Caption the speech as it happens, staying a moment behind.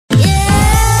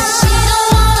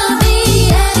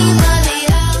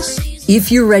If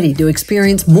you're ready to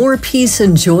experience more peace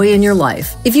and joy in your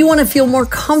life, if you want to feel more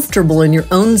comfortable in your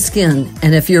own skin,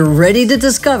 and if you're ready to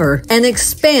discover and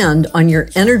expand on your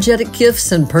energetic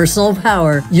gifts and personal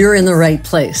power, you're in the right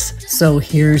place. So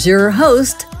here's your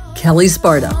host, Kelly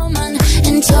Sparta.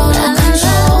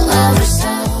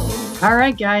 All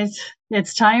right, guys,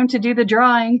 it's time to do the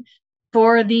drawing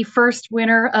for the first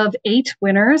winner of 8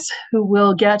 winners who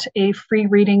will get a free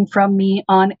reading from me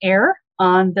on air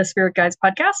on the Spirit Guides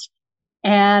podcast.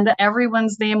 And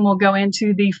everyone's name will go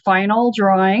into the final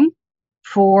drawing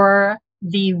for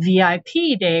the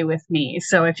VIP day with me.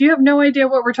 So if you have no idea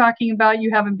what we're talking about,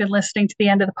 you haven't been listening to the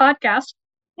end of the podcast.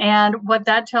 And what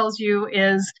that tells you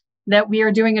is that we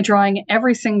are doing a drawing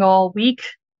every single week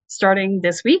starting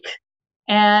this week.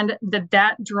 And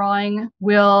that drawing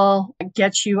will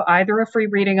get you either a free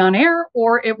reading on air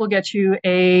or it will get you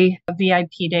a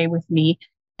VIP day with me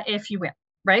if you win,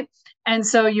 right? And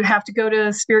so you have to go to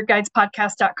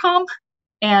spiritguidespodcast.com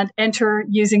and enter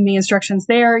using the instructions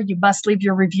there. You must leave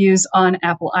your reviews on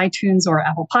Apple iTunes or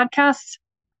Apple Podcasts.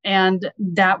 And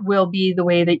that will be the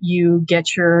way that you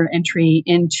get your entry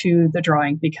into the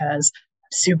drawing, because I'm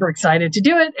super excited to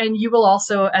do it. And you will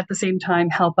also at the same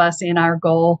time help us in our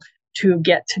goal to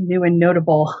get to new and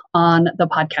notable on the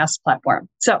podcast platform.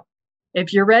 So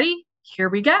if you're ready, here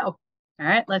we go. All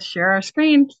right, let's share our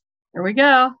screen. Here we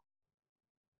go.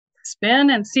 Spin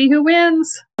and see who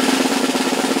wins.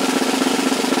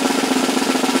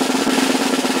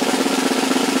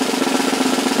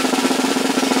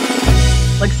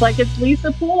 Looks like it's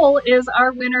Lisa Poole is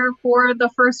our winner for the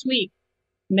first week.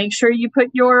 Make sure you put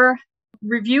your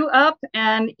review up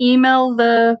and email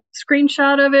the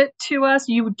screenshot of it to us.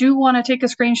 You do want to take a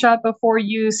screenshot before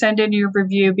you send in your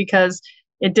review because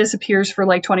it disappears for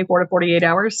like 24 to 48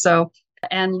 hours. So,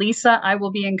 and Lisa, I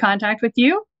will be in contact with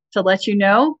you to let you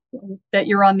know that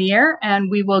you're on the air and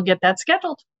we will get that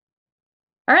scheduled.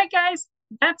 All right, guys,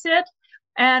 that's it.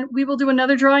 And we will do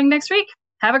another drawing next week.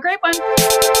 Have a great one.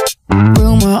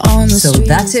 So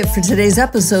that's it for today's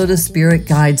episode of Spirit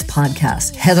Guides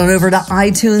Podcast. Head on over to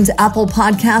iTunes, Apple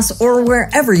Podcasts, or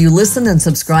wherever you listen and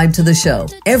subscribe to the show.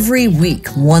 Every week,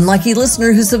 one lucky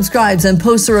listener who subscribes and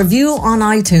posts a review on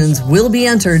iTunes will be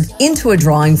entered into a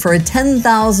drawing for a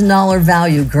 $10,000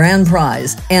 value grand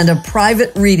prize and a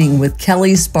private reading with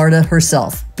Kelly Sparta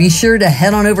herself. Be sure to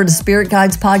head on over to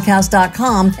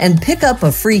spiritguidespodcast.com and pick up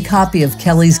a free copy of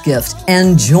Kelly's gift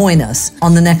and join us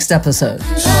on the next episode.